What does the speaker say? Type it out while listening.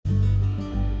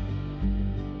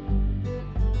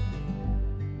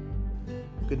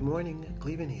Good morning,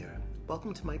 Cleveland here.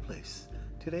 Welcome to my place.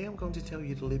 Today I'm going to tell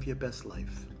you to live your best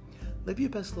life. Live your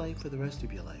best life for the rest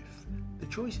of your life. The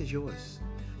choice is yours.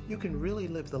 You can really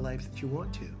live the life that you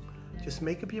want to. Just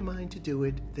make up your mind to do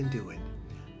it, then do it.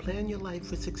 Plan your life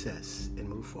for success and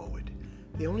move forward.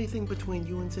 The only thing between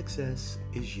you and success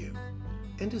is you.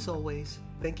 And as always,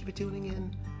 thank you for tuning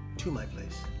in to my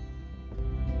place.